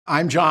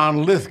I'm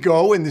John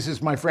Lithgow, and this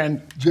is my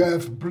friend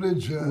Jeff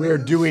Bridges. We're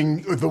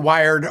doing the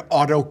Wired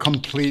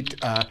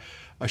Autocomplete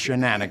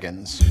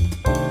shenanigans.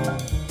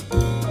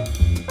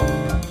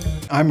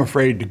 I'm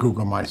afraid to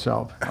Google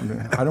myself.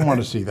 I don't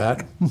want to see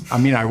that. I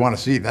mean, I want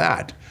to see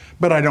that,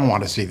 but I don't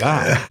want to see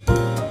that.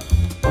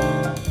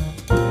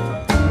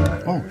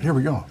 Oh, here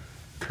we go.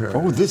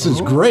 Oh, this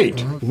is great.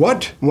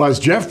 What was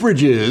Jeff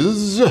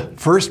Bridges'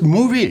 first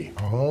movie?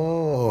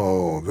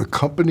 Oh, The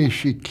Company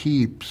She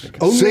Keeps.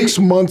 6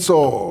 months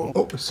old.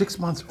 Oh, 6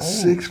 months old.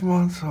 6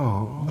 months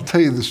old. I'll tell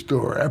you the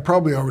story. I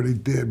probably already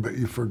did, but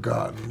you've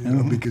forgotten, you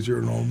know, because you're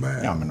an old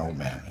man. Yeah, I'm an old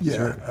man.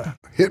 Yeah.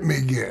 Hit me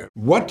again.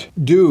 What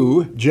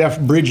do Jeff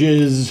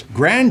Bridges'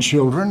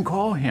 grandchildren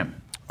call him?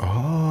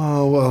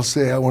 Oh, well,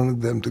 say I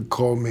wanted them to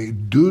call me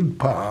Dude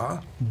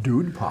Pa.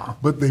 Dude Pa.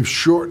 But they've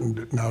shortened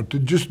it now to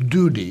just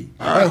Doody.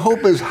 I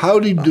hope it's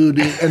Howdy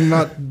Doody and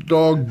not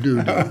Dog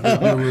Doody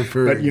that you're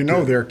referring But you know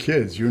to. they're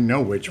kids. You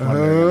know which one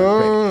they're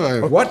going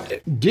to pick.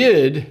 What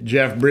did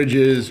Jeff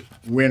Bridges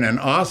win an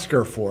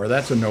Oscar for?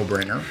 That's a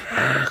no-brainer.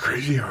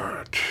 Crazy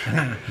Heart.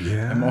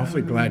 Yeah. I'm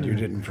awfully glad you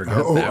didn't forget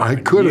that. I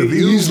one. could have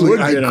easily.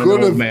 I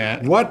could have.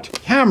 Man. What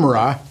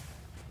camera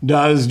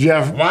does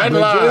Jeff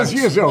Bridges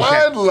use? Okay.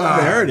 Wide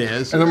Lark. There it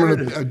is. And I'm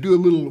going to do a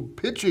little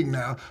pitching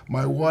now.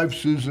 My wife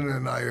Susan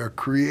and I are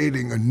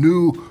creating a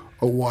new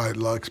wide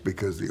Lux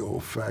because the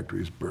old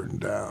factory's burned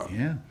down.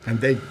 Yeah, and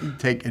they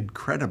take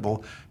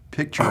incredible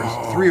pictures,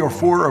 3 or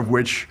 4 of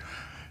which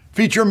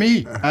feature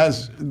me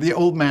as the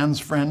old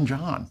man's friend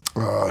John.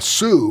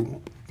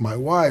 Sue, my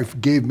wife,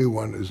 gave me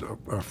one as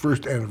our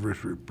first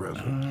anniversary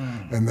present,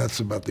 and that's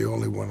about the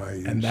only one I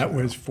use. And that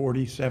was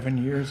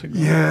 47 years ago?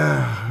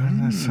 Yeah,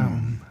 that's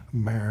some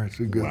marriage,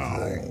 a good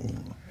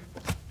thing.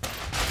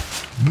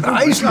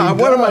 Nicely done.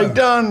 What have I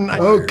done?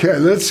 Okay,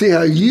 let's see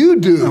how you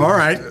do. All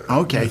right,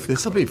 okay,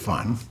 this will be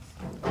fun.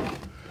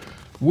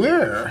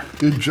 Where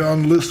did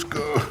John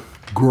Lithgow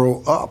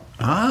grow up?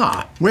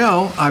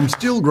 Well, I'm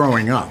still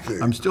growing up.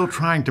 I'm still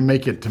trying to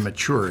make it to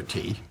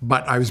maturity.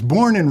 But I was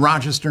born in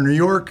Rochester, New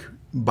York.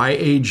 By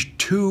age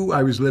 2,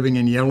 I was living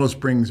in Yellow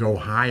Springs,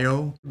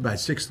 Ohio. By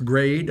 6th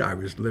grade, I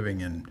was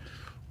living in,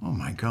 oh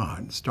my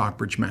God,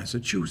 Stockbridge,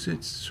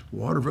 Massachusetts,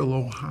 Waterville,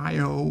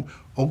 Ohio,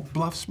 Oak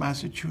Bluffs,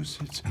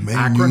 Massachusetts,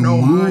 Akron,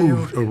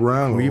 Ohio.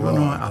 Around Cleveland,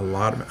 a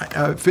lot of.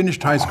 I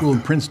finished high school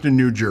in Princeton,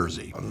 New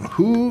Jersey.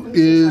 Who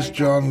is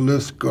John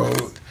Lithgow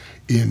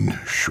in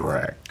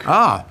Shrek?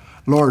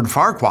 Lord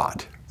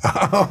Farquaad.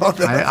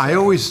 I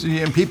always,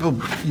 people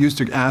used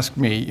to ask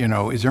me, you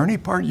know, is there any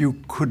part you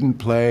couldn't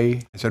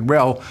play? I said,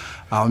 well,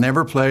 I'll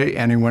never play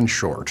anyone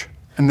short.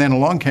 And then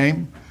along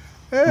came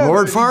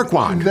Lord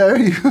Farquaad. There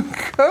you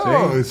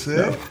go.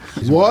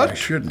 See? What I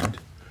shouldn't.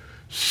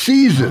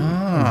 Season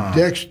of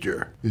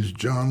Dexter is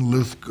John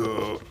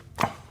Lithgow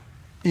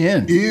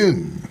in?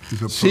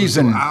 He's a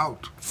season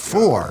out.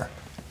 4.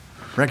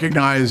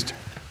 Recognized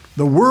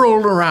the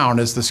world around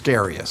as the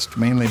scariest,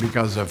 mainly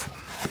because of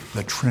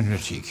the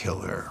Trinity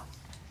Killer.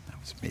 That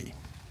was me.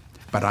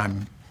 But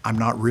I'm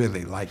not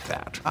really like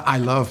that. I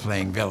love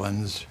playing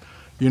villains.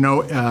 You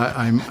know,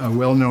 I'm a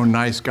well-known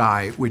nice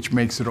guy, which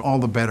makes it all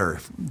the better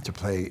to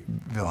play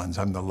villains.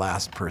 I'm the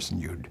last person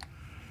you'd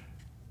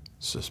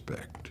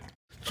suspect.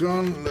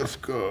 John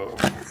Lithgow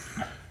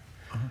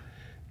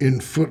in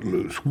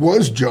Footloose.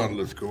 Was John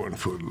Lithgow in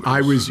Footloose?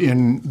 I was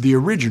in the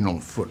original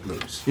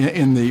Footloose.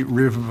 In the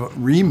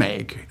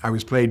remake, I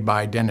was played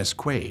by Dennis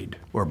Quaid,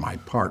 or my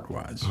part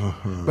was.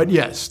 But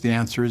yes, the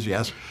answer is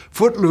yes.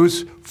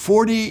 Footloose,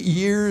 40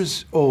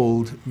 years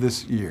old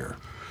this year.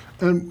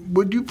 And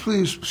would you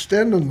please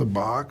stand on the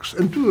box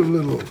and do a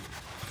little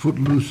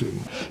footloosing?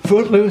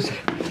 Footloose,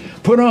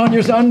 put on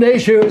your Sunday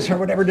shoes, or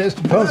whatever it is.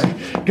 Put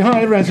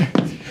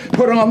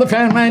on the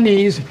fan my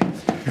knees.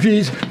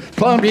 Fees,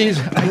 plumbies.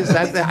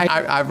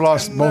 I've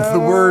lost both the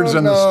words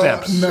and the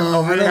steps.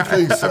 No, I don't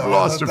think so. I've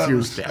lost a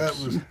few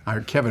steps.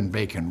 Kevin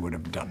Bacon would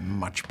have done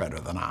much better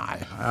than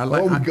I.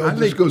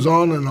 This goes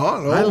on and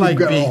on. I like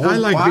being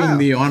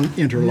the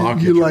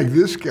interlocutor. You like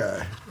this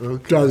guy.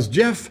 Okay. Does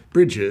Jeff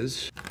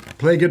Bridges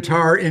play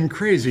guitar in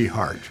Crazy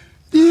Heart?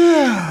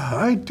 Yeah,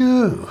 I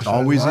do.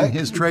 Always in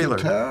his trailer.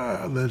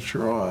 Guitar, that's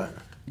right.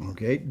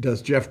 Okay.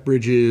 Does Jeff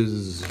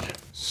Bridges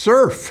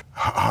surf?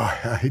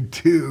 I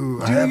do.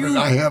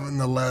 I haven't in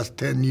the last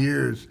 10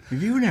 years.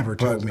 You never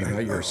told me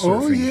about your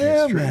surfing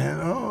history. Man.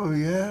 Oh,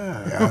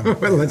 yeah.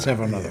 Well, let's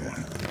have another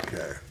one.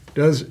 Okay.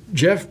 Does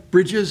Jeff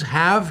Bridges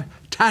have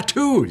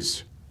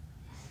tattoos?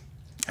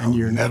 And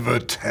You'll never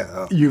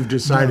tell. You've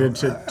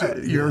decided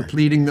you're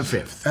pleading the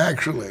 5th.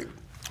 Actually,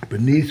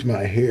 beneath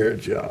my hair,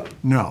 John.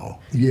 No.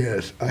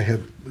 Yes, I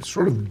have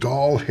sort of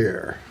doll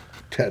hair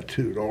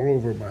tattooed all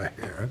over my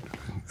head.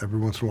 Every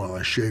once in a while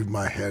I shave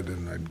my head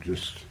and I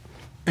just...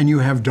 And you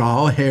have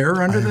doll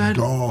hair under that?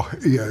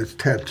 It's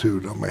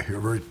tattooed on my hair,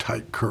 very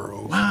tight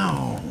curls.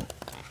 Wow.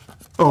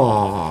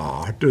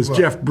 Oh, does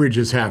Jeff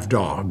Bridges have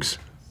dogs?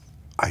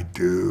 I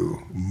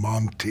do.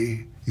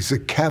 Monty. He's a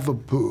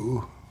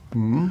Cavapoo.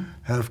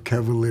 Half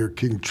Cavalier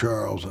King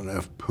Charles and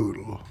F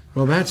Poodle.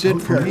 Well, that's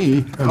it for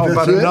me. How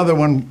about another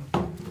one?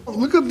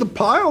 look at the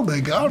pile they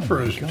got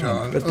for us,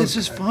 John. But this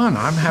is fun.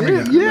 I'm having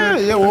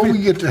well,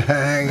 we get to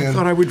hang. I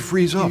thought I would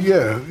freeze up.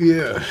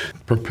 Yeah.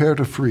 Prepare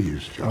to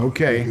freeze, John.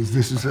 Okay. Because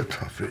this is a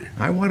toughie.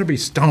 I want to be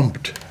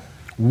stumped.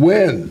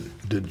 When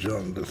did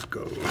John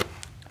Lithgow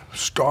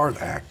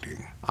start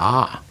acting?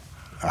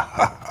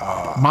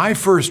 My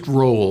first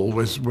role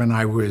was when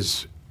I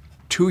was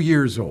 2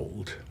 years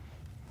old.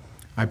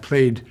 I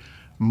played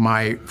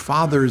my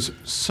father's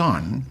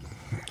son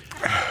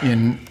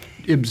in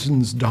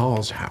Ibsen's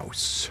Doll's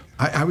House.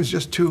 I was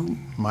just 2.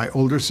 My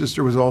older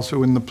sister was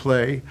also in the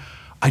play.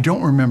 I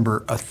don't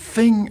remember a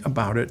thing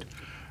about it,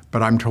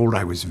 but I'm told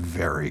I was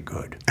very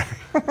good.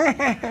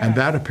 And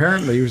that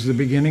apparently was the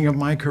beginning of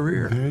my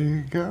career. There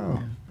you go.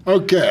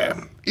 Okay,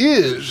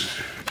 is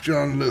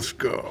John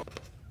Lithgow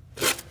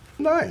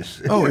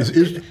nice? Oh,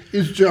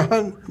 is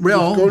John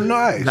Lithgow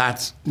nice?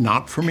 That's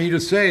not for me to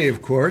say,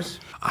 of course.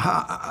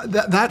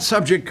 That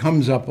subject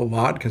comes up a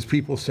lot because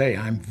people say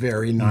I'm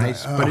very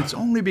nice, but it's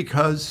only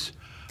because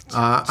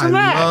It's an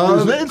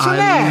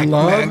act,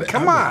 man.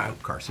 Come on.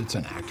 Of course, it's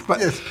an act.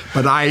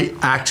 But I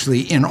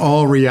actually, in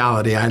all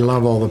reality, I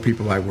love all the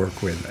people I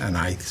work with, and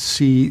I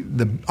see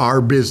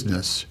our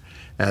business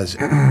as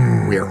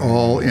we're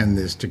all in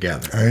this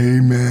together.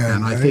 Amen.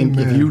 And I think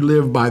if you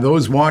live by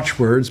those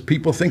watchwords,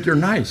 people think you're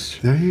nice.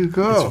 There you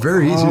go. It's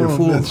very easy to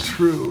fool. That's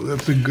true.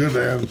 That's a good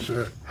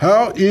answer.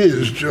 How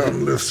is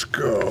John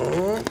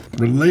Lithgow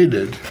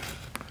related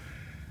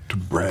to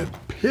Brad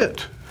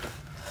Pitt?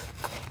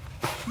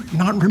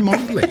 Not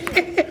remotely.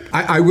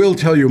 I will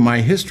tell you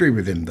my history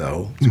with him,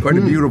 though. It's quite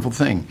a beautiful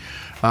thing.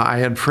 I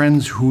had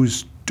friends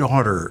whose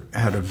daughter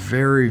had a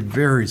very,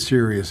 very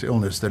serious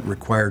illness that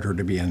required her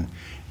to be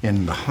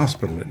in the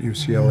hospital at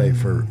UCLA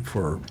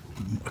for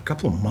a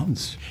couple of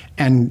months.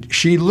 And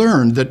she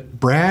learned that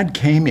Brad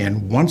came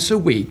in once a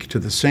week to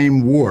the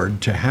same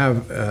ward to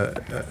have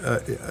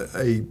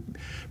a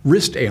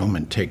wrist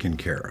ailment taken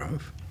care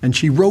of. And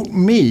she wrote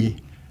me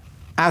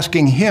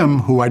asking him,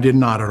 who I did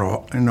not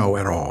know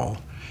at all,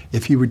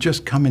 if he would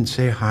just come and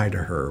say hi to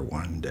her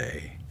one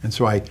day. And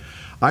so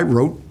I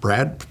wrote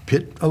Brad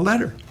Pitt a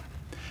letter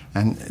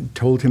and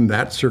told him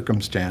that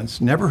circumstance.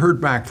 Never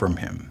heard back from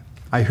him.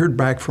 I heard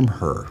back from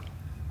her.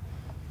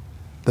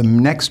 The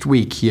next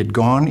week, he had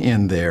gone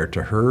in there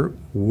to her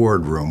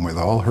wardroom with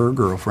all her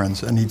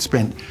girlfriends, and he'd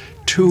spent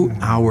 2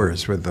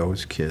 hours with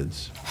those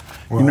kids.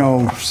 Wow. You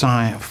know,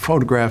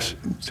 photographs,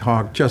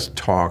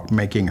 talk,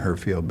 making her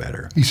feel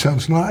better. He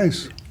sounds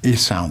nice. He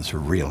sounds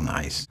real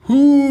nice.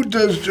 Who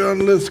does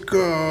John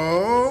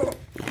Lithgow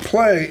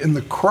play in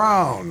The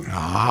Crown?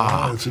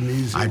 That's an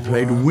easy one. I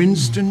played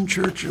Winston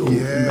Churchill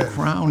in The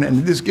Crown,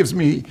 and this gives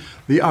me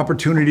the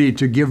opportunity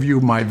to give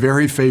you my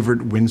very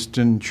favorite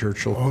Winston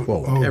Churchill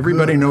quote.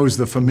 Everybody knows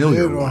the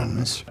familiar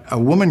ones. A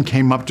woman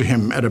came up to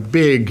him at a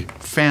big,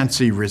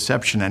 fancy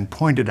reception and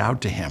pointed out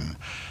to him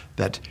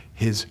that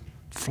his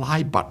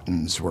fly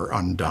buttons were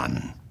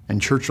undone.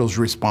 And Churchill's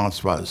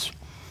response was,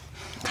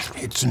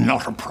 "It's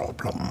not a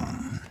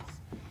problem.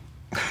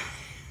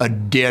 A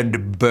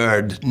dead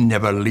bird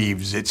never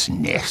leaves its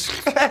nest."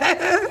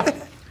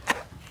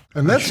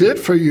 And that's it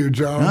for you,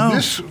 John,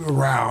 this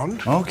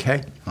round.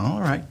 Okay,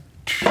 all right.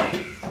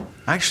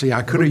 Actually,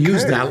 I could have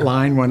used that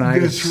line when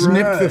I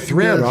snipped the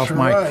thread off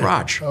my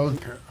crotch.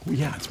 Okay.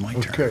 Yeah, it's my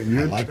turn. Okay,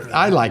 your turn.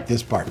 I like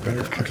this part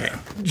better. Okay.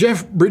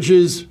 Jeff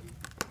Bridges'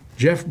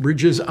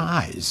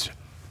 eyes.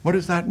 What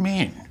does that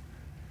mean?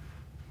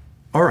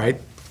 All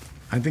right.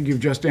 I think you've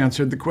just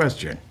answered the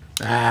question.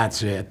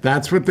 That's it.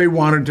 That's what they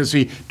wanted to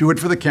see. Do it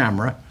for the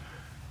camera.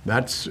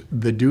 That's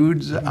the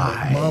dude's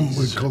eyes. Mom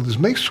would call this,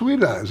 make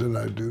sweet eyes, and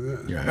I'd do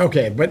this. Yeah,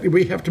 okay, but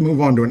we have to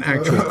move on to an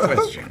actual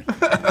question.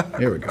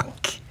 Here we go.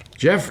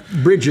 Jeff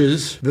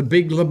Bridges, the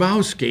Big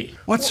Lebowski.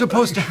 What's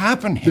supposed to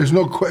happen here? There's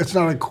it's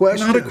not a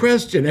question. Not a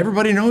question.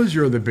 Everybody knows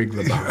you're the Big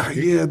Lebowski.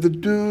 Yeah, the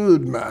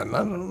dude, man.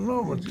 I don't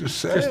know what to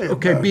say.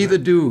 Okay, be the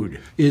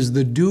dude. Is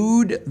the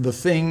dude the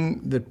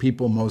thing that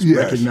people most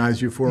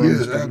recognize you for?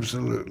 Yes,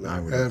 absolutely.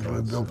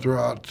 They'll throw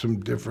out some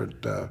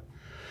different,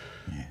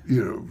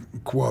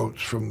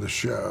 quotes from the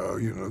show.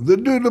 The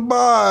dude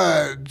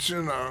abides,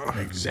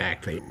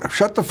 Exactly.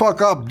 Shut the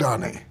fuck up,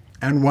 Donnie.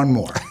 And one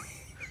more.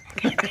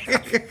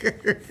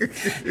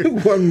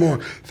 One more.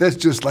 That's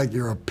just like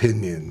your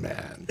opinion,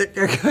 man.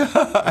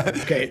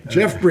 Okay,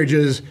 Jeff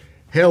Bridges,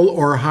 Hell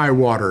or High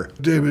Water.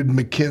 David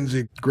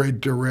McKenzie, great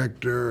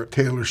director.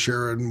 Taylor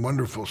Sheridan,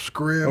 wonderful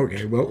script.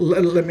 Okay, well,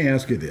 let me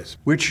ask you this.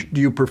 Which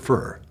do you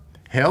prefer,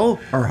 Hell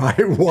or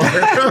High Water?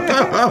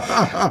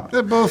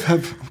 They both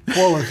have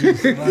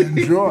qualities that I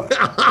enjoy.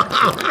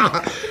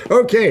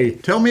 Okay,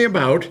 tell me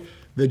about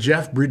the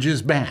Jeff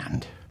Bridges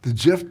Band. The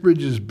Jeff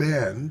Bridges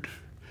Band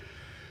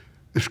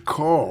is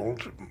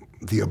called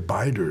The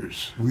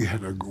Abiders. We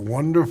had a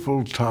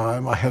wonderful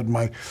time. I had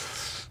my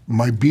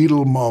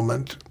Beatle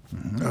moment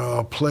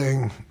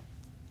playing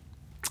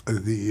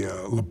the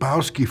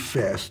Lebowski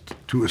Fest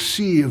to a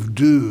sea of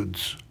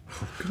dudes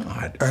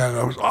God. And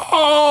I was,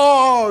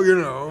 you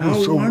know. How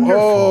so, wonderful.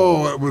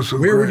 Oh, it was a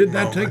Where great did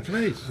that moment. take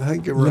place? I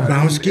think it was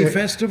Lebowski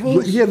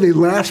festivals? Yeah, they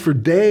last for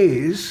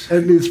days,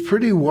 and it's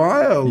pretty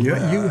wild. You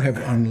man. have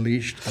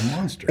unleashed a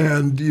monster.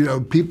 And, you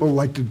know, people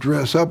like to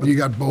dress up. You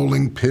got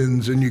bowling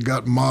pins, and you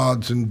got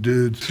mods and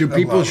dudes. Do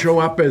people show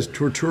up as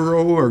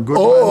Torturo or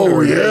Goodman? Oh,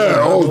 or,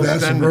 yeah.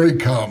 That's then very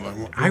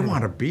common. I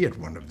want to be at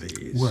one of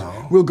these.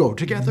 Well, we'll go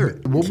together.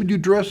 What would you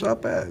dress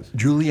up as?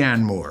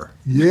 Julianne Moore.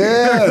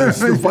 Yes,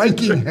 the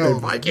Viking helmet. The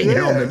Viking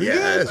helmet,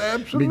 yes.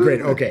 Absolutely. Be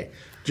great. Okay.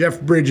 Jeff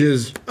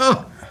Bridges.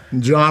 Oh,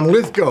 John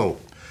Lithgow.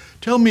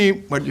 Tell me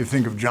what you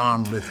think of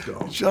John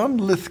Lithgow. John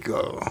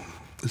Lithgow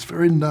is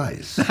very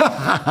nice. He's a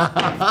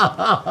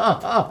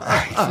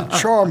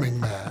charming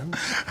man.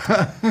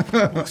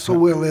 So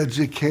well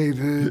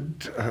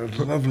educated, a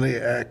lovely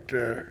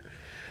actor,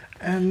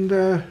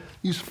 and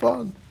he's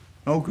fun.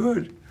 Oh,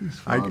 good. He's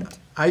fun.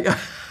 I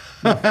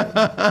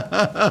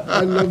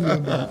I love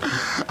him.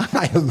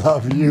 I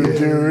love you,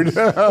 dude.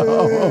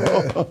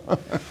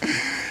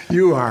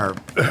 You are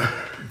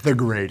the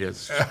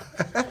greatest.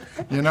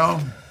 You know?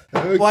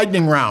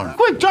 Lightning round.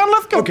 Quick, John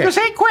Lithgow. Okay. Just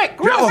say quick.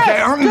 Real Okay.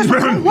 fast. Just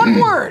one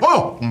word.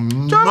 Oh,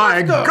 John my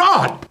Lithgow.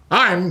 God.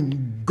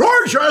 I'm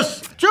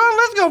gorgeous. John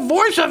Lithgow,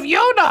 voice of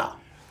Yoda.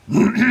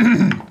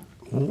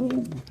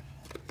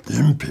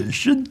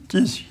 Impatient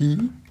is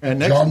he? And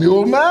next, John the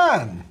Old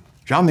Man.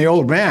 John the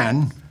Old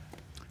Man.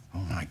 Oh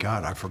my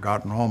God, I've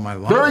forgotten all my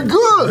lines. Very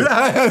good.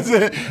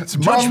 It's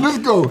John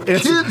Lithgow,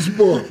 kids'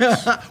 books.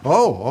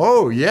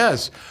 Oh,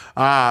 yes.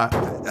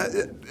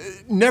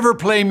 Never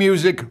play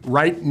music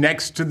right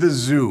next to the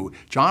zoo.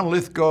 John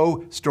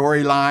Lithgow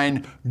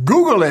storyline.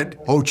 Google it.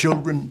 Oh,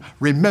 children,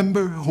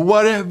 remember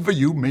whatever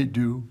you may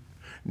do.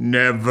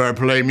 Never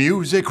play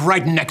music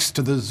right next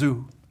to the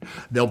zoo.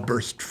 They'll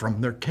burst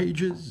from their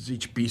cages,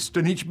 each beast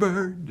and each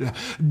bird,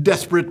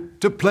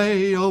 desperate to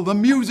play all the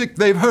music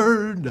they've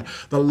heard.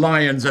 The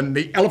lions and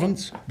the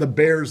elephants, the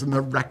bears and the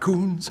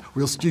raccoons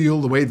will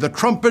steal away the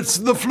trumpets,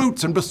 the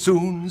flutes and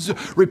bassoons,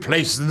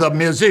 replace the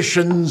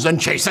musicians and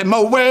chase them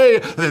away.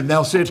 Then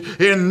they'll sit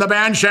in the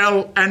band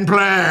shell and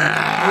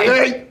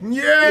play.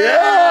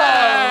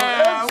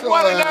 Yeah!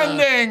 What an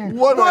ending!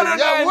 What an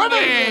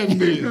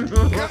ending!